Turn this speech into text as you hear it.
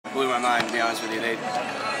mind, to be honest with you. They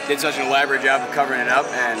did such an elaborate job of covering it up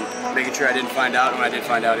and making sure I didn't find out. And when I did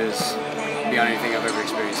find out, it was beyond anything I've ever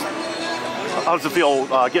experienced. How does it feel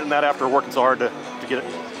getting that after working so hard to get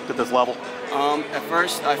it to this level? At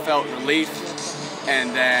first, I felt relief, and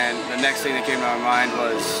then the next thing that came to my mind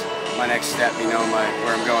was my next step. You know,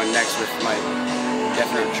 where I'm going next with my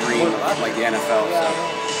definite dream of like the NFL.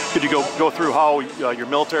 So. Could you go through how your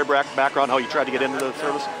military background, how you tried to get into the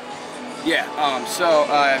service? Yeah. So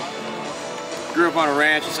I grew up on a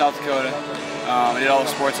ranch in South Dakota. I did all the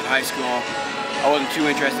sports in high school. I wasn't too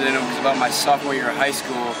interested in them because about my sophomore year of high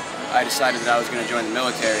school, I decided that I was going to join the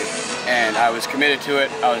military, and I was committed to it.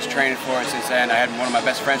 I was training for it since then. I had one of my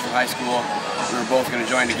best friends from high school. We were both going to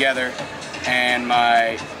join together, and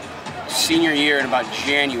my senior year in about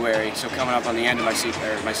January, so coming up on the end of my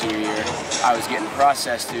senior year, I was getting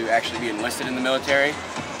processed to actually be enlisted in the military,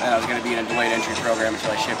 and I was going to be in a delayed entry program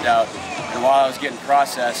until I shipped out. And while I was getting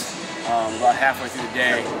processed, about halfway through the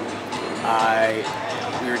day,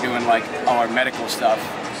 we were doing like all our medical stuff,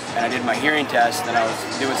 and I did my hearing test, and I was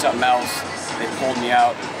doing something else. They pulled me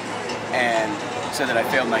out and said that I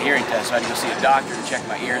failed my hearing test, so I had to go see a doctor to check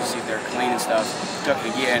my ears, see if they were clean and stuff. Took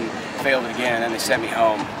it again, failed it again, and then they sent me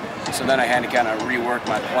home. So then I had to kind of rework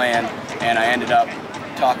my plan, and I ended up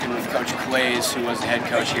talking with Coach Clays, who was the head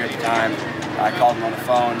coach here at the time. I called him on the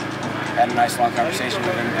phone, had a nice long conversation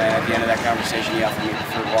with him, and at the end of that conversation he offered me the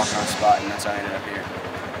preferred walk-on spot, and that's how I ended up here.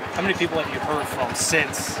 How many people have you heard from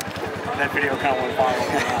since that video kind of went viral?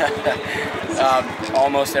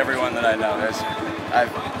 Almost everyone that I know.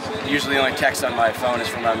 I've usually the only text on my phone is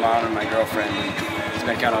from my mom and my girlfriend, and it's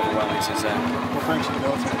been kind of overwhelming since then. What branch of the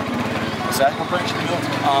military? What's that? What branch of the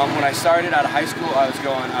military? When I started out of high school, I was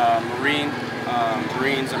going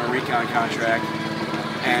Marines on a recon contract,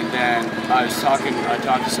 and then I talked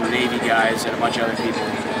to some Navy guys and a bunch of other people,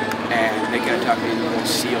 and they kind of talked me into the whole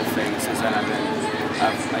SEAL thing. Since then, I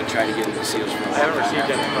tried to get into the SEALs for a long time. I haven't received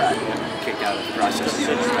any. Kicked out of the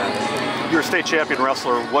process. You're a state champion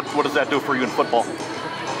wrestler. What does that do for you in football?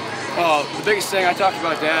 The biggest thing, I talked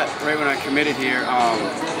about that right when I committed here.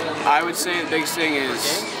 I would say the biggest thing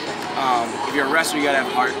is if you're a wrestler, you gotta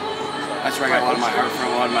have heart. That's where I got a lot of my heart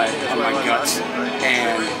from, a lot of my guts.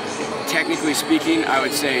 And technically speaking, I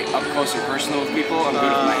would say up close and personal with people, I'm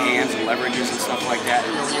good with my hands and leverages and stuff like that,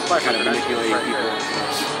 and kind of manipulating people.